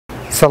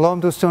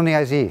Салом дӯстони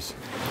азиз.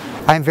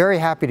 I am very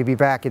happy to be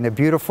back in the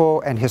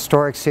beautiful and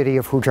historic city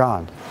of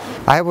Хуҷанд.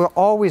 I will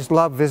always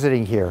love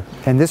visiting here,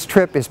 and this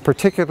trip is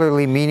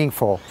particularly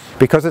meaningful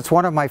because it's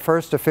one of my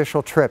first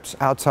official trips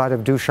outside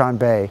of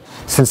Dushanbe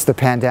since the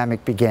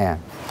pandemic began.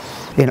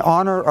 In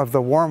honor of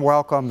the warm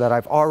welcome that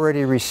I've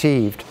already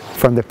received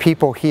from the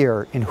people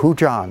here in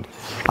Хуҷанд,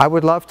 I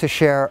would love to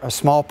share a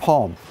small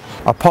poem,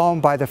 a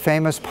poem by the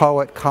famous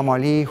poet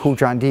Камоли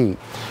Хуҷандӣ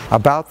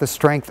about the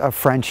strength of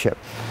friendship.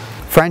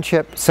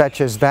 Friendship such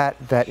as that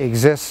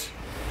exists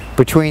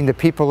between the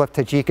people of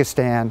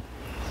Tajikistan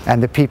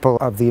and the people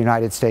of the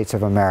United States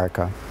of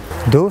America.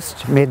 Dӯст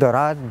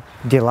медорад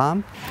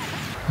дилам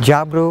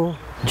ҷабру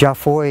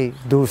ҷафои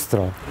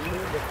дӯстро.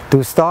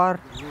 Дӯстдор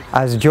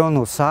аз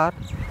ҷону сар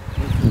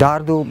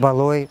дарду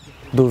балои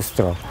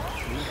дӯстро.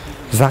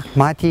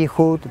 Захмати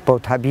худ бо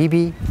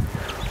табиби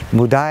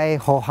муддаъ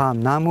хоҳам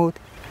намуд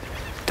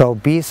то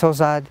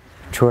бисозад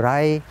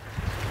чораи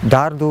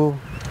дарду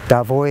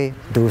давои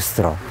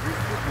дӯстро.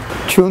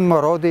 Чун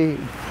муроди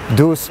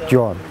дӯст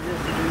ҷон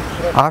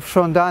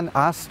афшондан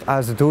аст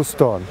аз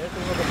дӯстон,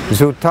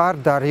 зудтар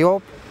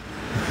дарёб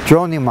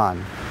ҷони ман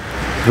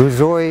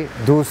рӯзои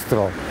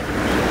дӯстро.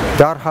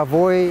 Дар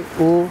ҳавои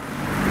ӯ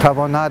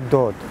тавонад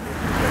дод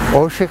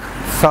ошиқ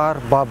сар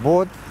ба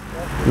бод,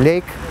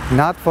 лек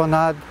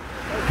натвонад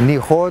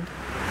ниҳод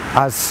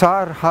аз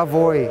сар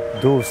ҳавои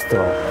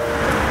дӯстро.